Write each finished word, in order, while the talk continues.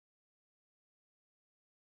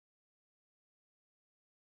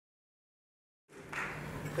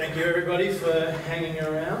Thank you everybody for hanging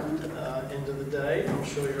around. End of the day. I'm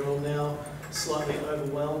sure you're all now slightly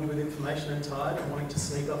overwhelmed with information and tired and wanting to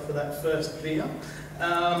sneak off for that first beer.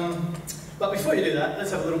 But before you do that, let's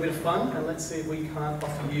have a little bit of fun and let's see if we can't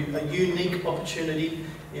offer you a unique opportunity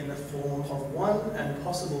in the form of 1 and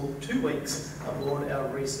possible 2 weeks aboard our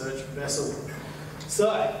research vessel.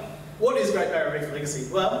 So, what is Great Barrier Reef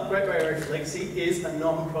Legacy? Well, Great Barrier Reef Legacy is a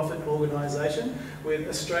non-profit organisation with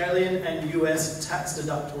Australian and US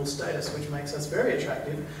tax-deductible status, which makes us very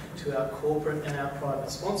attractive to our corporate and our private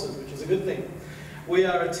sponsors, which is a good thing. We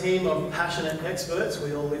are a team of passionate experts.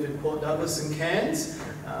 We all live in Port Douglas and Cairns.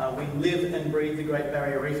 We live and breathe the Great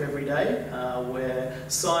Barrier Reef every day. We're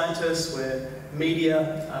scientists, we're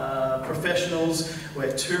media professionals,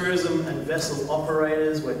 we're tourism and vessel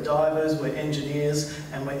operators, we're divers, we're engineers,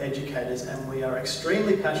 and we're educators. And we are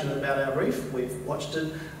extremely passionate about our reef. We've watched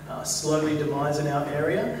it slowly demise in our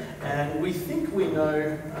area, and we think we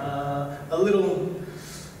know a little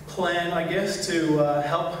plan, I guess, to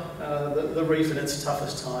help the reef in its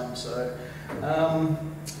toughest time. So,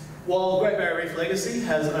 while Great Barrier Reef Legacy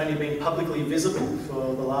has only been publicly visible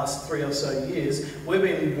for the last 3 or so years, we've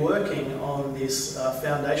been working on this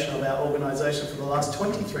foundation of our organisation for the last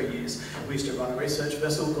 23 years. We used to run a research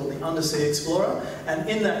vessel called the Undersea Explorer, and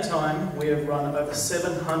in that time we have run over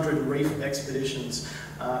 700 reef expeditions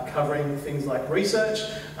covering things like research.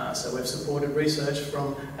 So we've supported research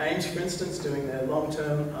from AIMS, for instance, doing their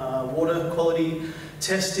long-term water quality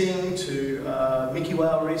testing, to minke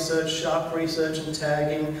whale research, shark research and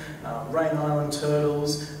tagging, Rain Island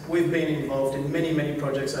turtles. We've been involved in many, many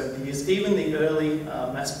projects over the years, even the early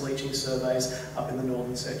mass bleaching surveys up in the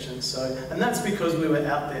northern section. So, and that's because we were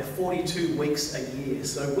out there 42 weeks a year.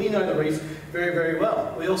 So we know the reef very, very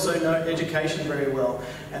well. We also know education very well.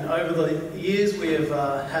 And over the years we have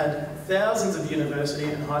had thousands of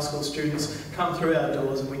university and high school students come through our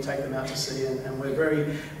doors, and we take them out to sea, and we're very,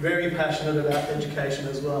 very passionate about education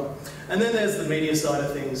as well. And then there's the media side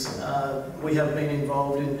of things. We have been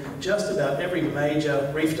involved in just about every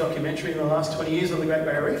major reef documentary in the last 20 years on the Great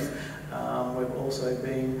Barrier Reef. We've also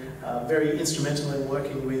been very instrumental in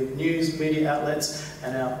working with news media outlets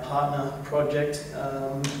and our partner project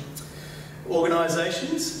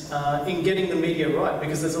organisations in getting the media right,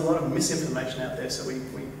 because there's a lot of misinformation out there, so we're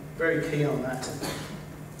very keen on that.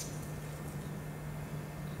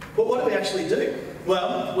 But what do we actually do?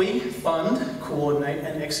 Well, we fund, coordinate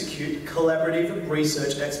and execute collaborative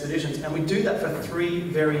research expeditions, and we do that for 3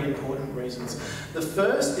 very important reasons. The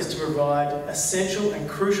first is to provide essential and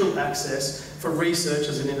crucial access for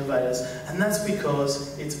researchers and innovators, and that's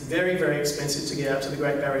because it's very, very expensive to get out to the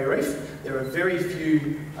Great Barrier Reef. There are very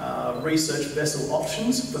few research vessel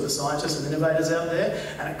options for the scientists and innovators out there,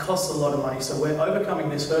 and it costs a lot of money. So we're overcoming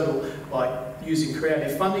this hurdle by using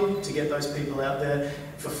creative funding to get those people out there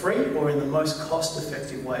for free or in the most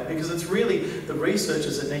cost-effective way, because it's really the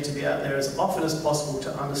researchers that need to be out there as often as possible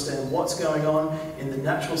to understand what's going on in the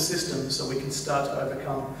natural system, so we can start to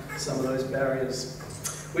overcome some of those barriers.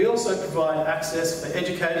 We also provide access for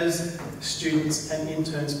educators, students and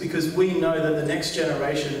interns, because we know that the next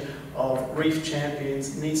generation of reef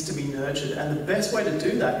champions needs to be nurtured, and the best way to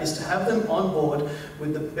do that is to have them on board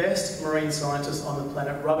with the best marine scientists on the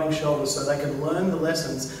planet, rubbing shoulders, so they can learn the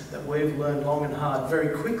lessons that we've learned long and hard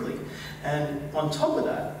very quickly. And on top of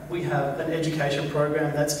that, we have an education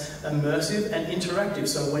program that's immersive and interactive,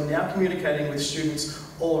 so we're now communicating with students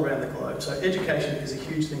all around the globe. So education is a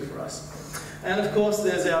huge thing for us. And of course,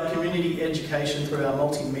 there's our community education through our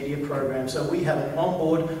multimedia program. So we have an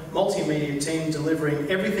onboard multimedia team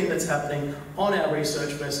delivering everything that's happening on our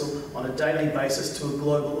research vessel on a daily basis to a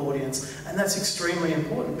global audience. And that's extremely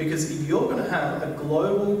important, because if you're going to have a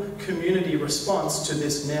global community response to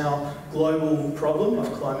this now global problem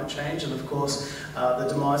of climate change and of course the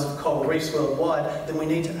demise of coral reefs worldwide, then we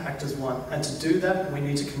need to act as one. And to do that, we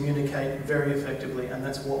need to communicate very effectively, and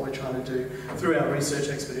that's what we're trying to do through our research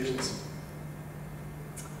expeditions.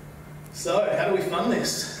 So, how do we fund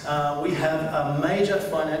this? We have a major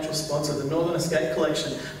financial sponsor, the Northern Escape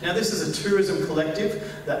Collection. Now, this is a tourism collective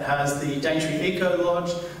that has the Daintree Eco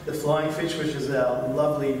Lodge, the Flying Fish, which is our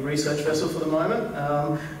lovely research vessel for the moment,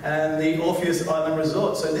 and the Orpheus Island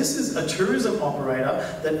Resort. So this is a tourism operator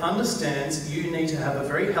that understands you need to have a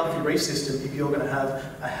very healthy reef system if you're going to have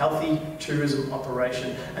a healthy tourism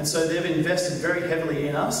operation. And so they've invested very heavily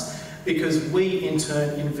in us, because we in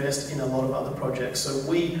turn invest in a lot of other projects. So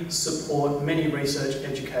we support many research,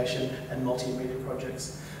 education and multimedia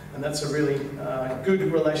projects. And that's a really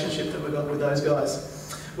good relationship that we've got with those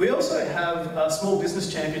guys. We also have small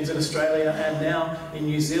business champions in Australia and now in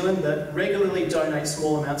New Zealand that regularly donate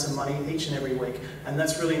small amounts of money each and every week, and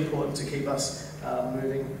that's really important to keep us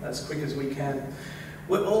moving as quick as we can.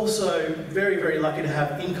 We're also very, very lucky to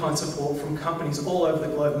have in-kind support from companies all over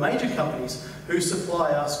the globe, major companies who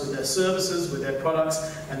supply us with their services, with their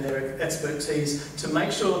products and their expertise to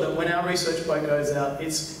make sure that when our research boat goes out,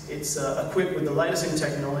 it's equipped with the latest in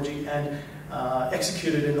technology and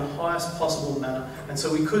executed in the highest possible manner. And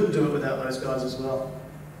so we couldn't do it without those guys as well.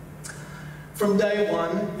 From day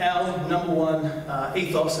one, our #1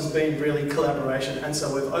 ethos has been really collaboration, and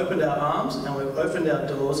so we've opened our arms and we've opened our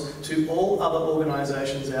doors to all other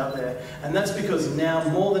organisations out there, and that's because now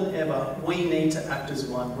more than ever we need to act as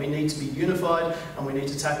one. We need to be unified and we need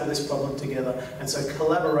to tackle this problem together, and so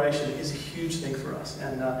collaboration is a huge thing for us,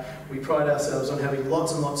 and we pride ourselves on having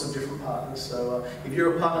lots and lots of different partners. So if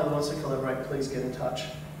you're a partner that wants to collaborate, please get in touch.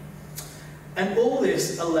 And all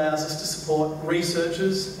this allows us to support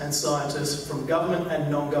researchers and scientists from government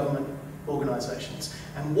and non-government organisations.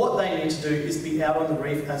 And what they need to do is be out on the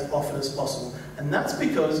reef as often as possible. And that's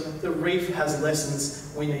because the reef has lessons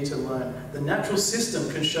we need to learn. The natural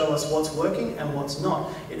system can show us what's working and what's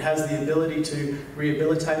not. It has the ability to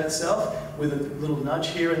rehabilitate itself with a little nudge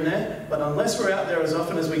here and there, but unless we're out there as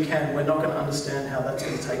often as we can, we're not going to understand how that's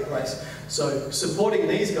going to take place. So supporting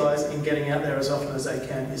these guys in getting out there as often as they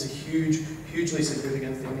can is a hugely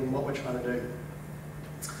significant thing in what we're trying to do.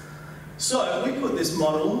 So we put this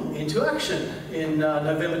model into action. In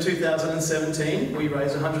November 2017, we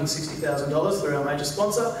raised $160,000 through our major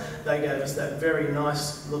sponsor. They gave us that very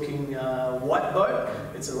nice looking white boat.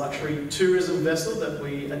 It's a luxury tourism vessel that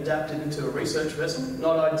we adapted into a research vessel.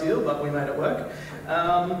 Not ideal, but we made it work.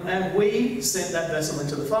 And we sent that vessel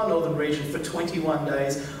into the far northern region for 21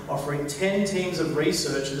 days, offering 10 teams of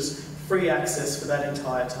researchers free access for that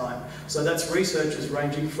entire time. So that's researchers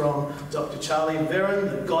ranging from Dr. Charlie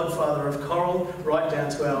Veron, the godfather of coral, right down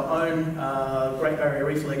to our own Great Barrier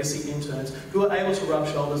Reef Legacy interns who are able to rub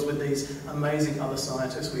shoulders with these amazing other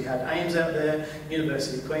scientists. We had AIMS out there,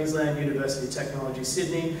 University of Queensland, University of Technology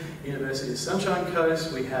Sydney, University of Sunshine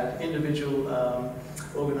Coast. We had individual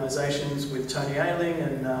organisations with Tony Ailing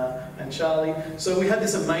and Charlie. So we had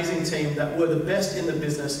this amazing team that were the best in the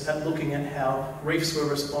business at looking at how reefs were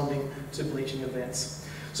responding to bleaching events.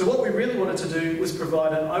 So what we really wanted to do was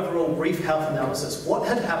provide an overall reef health analysis. What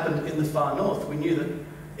had happened in the far north? We knew that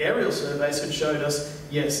aerial surveys had showed us,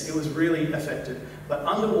 yes, it was really affected. But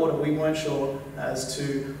underwater we weren't sure as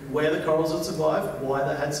to where the corals had survived, why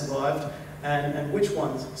they had survived, and which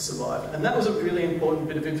ones survived. And that was a really important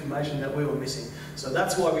bit of information that we were missing. So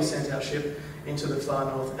that's why we sent our ship into the far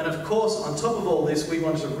north. And of course, on top of all this, we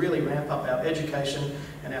wanted to really ramp up our education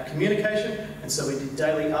and our communication, and so we did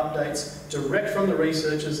daily updates direct from the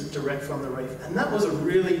researchers, direct from the reef. And that was a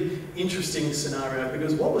really interesting scenario,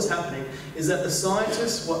 because what was happening is that the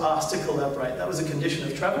scientists were asked to collaborate. That was a condition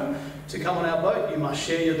of travel. To come on our boat, you must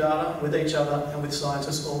share your data with each other and with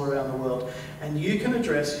scientists all around the world. And you can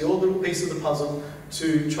address your little piece of the puzzle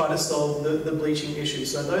to try to solve the bleaching issue.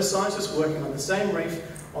 So those scientists working on the same reef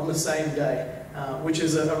on the same day, which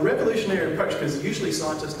is a revolutionary approach, because usually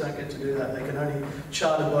scientists don't get to do that. They can only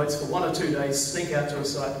charter boats for 1 or 2 days, sneak out to a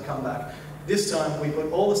site and come back. This time we put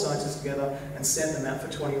all the scientists together and sent them out for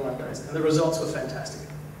 21 days, and the results were fantastic.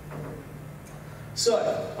 So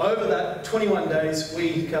over that 21 days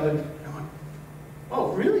we covered,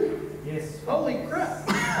 oh really? Yes. Holy crap.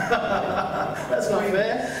 That's not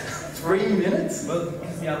fair. 3 minutes? Well,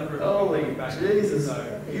 this is the other group. Holy Jesus.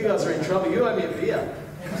 So, you guys are in trouble. You owe me a beer.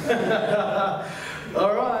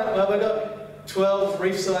 All right, well, we've got 12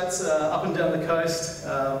 reef sites up and down the coast.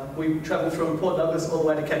 We travelled from Port Douglas all the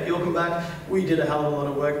way to Cape York and back. We did a hell of a lot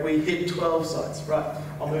of work. We hit 12 sites. Right,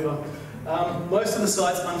 I'll move on. Most of the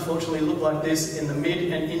sites, unfortunately, look like this in the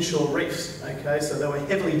mid and inshore reefs. Okay, so they were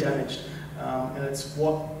heavily damaged. And it's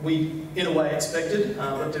what we, in a way, expected,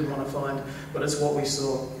 but didn't want to find, but it's what we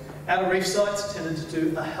saw. Outer reef sites tended to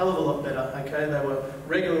do a hell of a lot better, okay? They were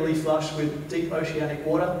regularly flushed with deep oceanic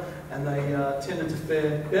water, and they tended to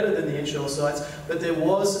fare better than the inshore sites, but there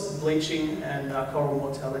was bleaching and coral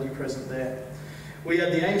mortality present there. We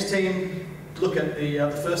had the AIMS team look at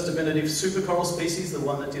the first definitive supercoral species, the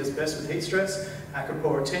one that deals best with heat stress,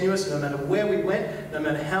 Acropora tenuis. No matter where we went, no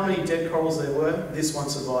matter how many dead corals there were, this one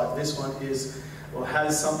survived. This one is, or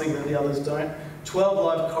has something that the others don't. 12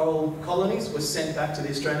 live coral colonies were sent back to the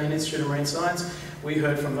Australian Institute of Marine Science. We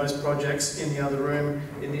heard from those projects in the other room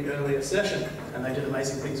in the earlier session, and they did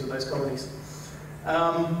amazing things with those colonies.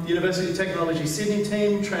 The University of Technology Sydney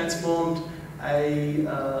team transformed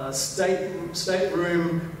a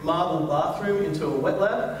stateroom marble bathroom into a wet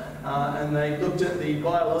lab. and they looked at the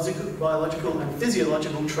biological and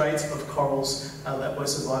physiological traits of corals that were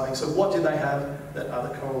surviving. So what did they have that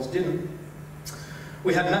other corals didn't?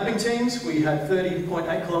 We had mapping teams. We had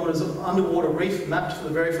 30.8 kilometres of underwater reef mapped for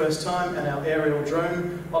the very first time, and our aerial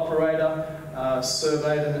drone operator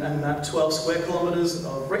surveyed and mapped 12 square kilometres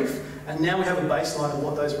of reef. And now we have a baseline of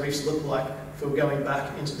what those reefs look like for going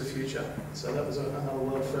back into the future. So that was another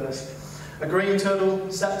world first. A green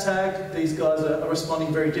turtle, sap tagged. These guys are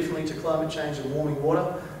responding very differently to climate change and warming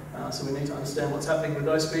water. So we need to understand what's happening with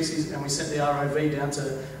those species, and we sent the ROV down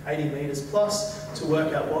to 80 metres plus to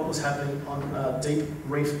work out what was happening on deep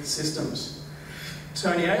reef systems.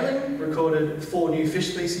 Tony Ailing recorded 4 new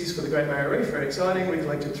fish species for the Great Barrier Reef, very exciting. We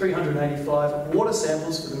collected 385 water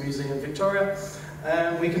samples for the Museum of Victoria,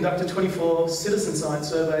 and we conducted 24 citizen science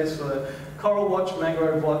surveys for Coral Watch,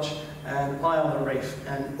 Mangrove Watch, and Eye on the Reef,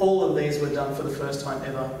 and all of these were done for the first time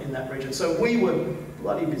ever in that region. So we were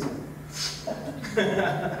bloody busy.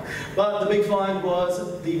 But the big find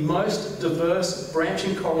was the most diverse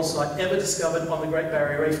branching coral site ever discovered on the Great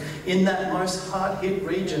Barrier Reef in that most hard-hit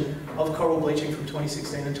region of coral bleaching from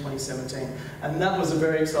 2016 and 2017. And that was a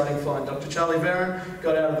very exciting find. Dr. Charlie Varon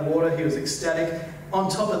got out of the water, he was ecstatic. On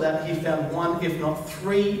top of that, he found 1, if not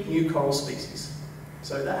 3 new coral species.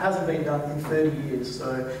 So that hasn't been done in 30 years.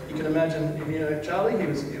 So you can imagine, if you know Charlie, he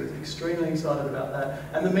was extremely excited about that.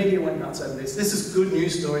 And the media went nuts over this. This is good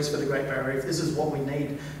news stories for the Great Barrier Reef. This is what we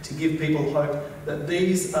need to give people hope that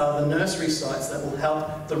these are the nursery sites that will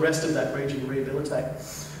help the rest of that region rehabilitate.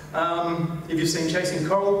 If you've seen Chasing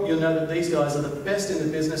Coral, you'll know that these guys are the best in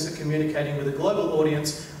the business at communicating with a global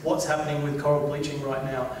audience what's happening with coral bleaching right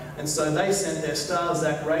now. And so they sent their star,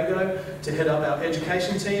 Zach Rago, to head up our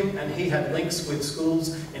education team, and he had links with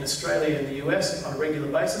schools in Australia and the US on a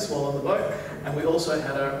regular basis while on the boat, and we also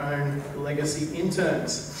had our own legacy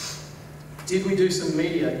interns. Did we do some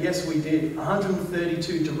media? Yes, we did.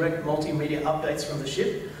 132 direct multimedia updates from the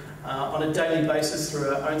ship on a daily basis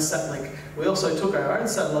through our own sat link. We also took our own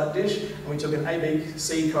satellite dish, and we took an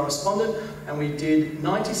ABC correspondent, and we did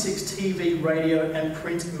 96 TV, radio and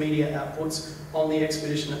print media outputs on the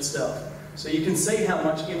expedition itself. So you can see how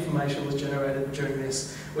much information was generated during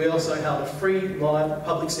this. We also held a free live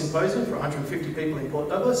public symposium for 150 people in Port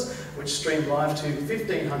Douglas, which streamed live to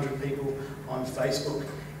 1,500 people on Facebook.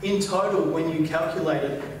 In total, when you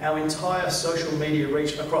calculated our entire social media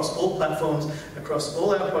reach across all platforms, across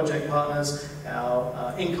all our project partners,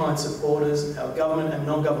 our in-kind supporters, our government and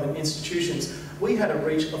non-government institutions, we had a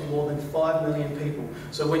reach of more than 5 million people.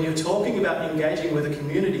 So when you're talking about engaging with a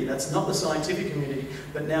community, that's not the scientific community,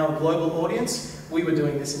 but now a global audience, we were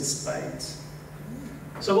doing this in spades.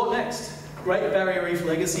 So what next? Great Barrier Reef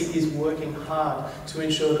Legacy is working hard to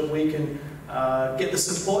ensure that we can get the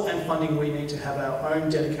support and funding we need to have our own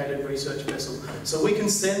dedicated research vessel. So we can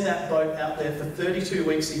send that boat out there for 32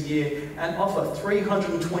 weeks a year and offer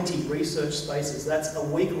 320 research spaces. That's a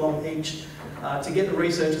week long each to get the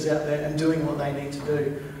researchers out there and doing what they need to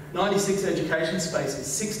do. 96 education spaces,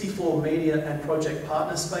 64 media and project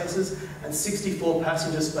partner spaces, and 64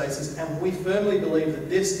 passenger spaces. And we firmly believe that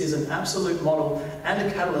this is an absolute model and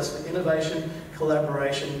a catalyst for innovation,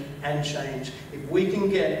 collaboration and change. If we can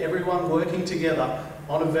get everyone working together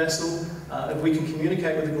on a vessel, if we can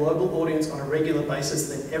communicate with a global audience on a regular basis,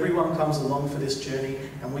 then everyone comes along for this journey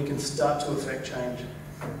and we can start to affect change.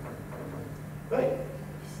 Great.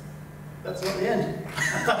 That's not the end.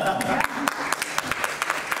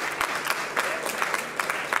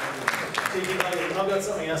 I've got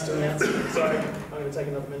something else to announce. Sorry, I'm going to take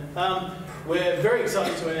another minute. We're very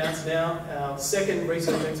excited to announce now our second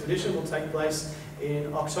research expedition will take place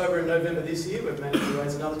in October and November this year. We've managed to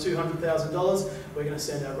raise another $200,000. We're going to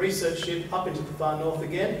send our research ship up into the far north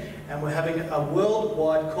again, and we're having a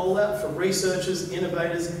worldwide call out for researchers,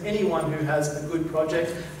 innovators, anyone who has a good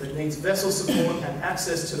project that needs vessel support and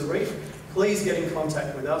access to the reef. Please get in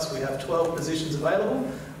contact with us. We have 12 positions available.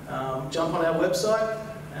 Jump on our website,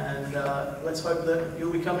 and let's hope that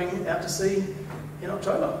you'll be coming out to sea in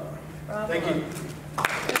October. Bravo. Thank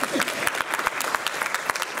you.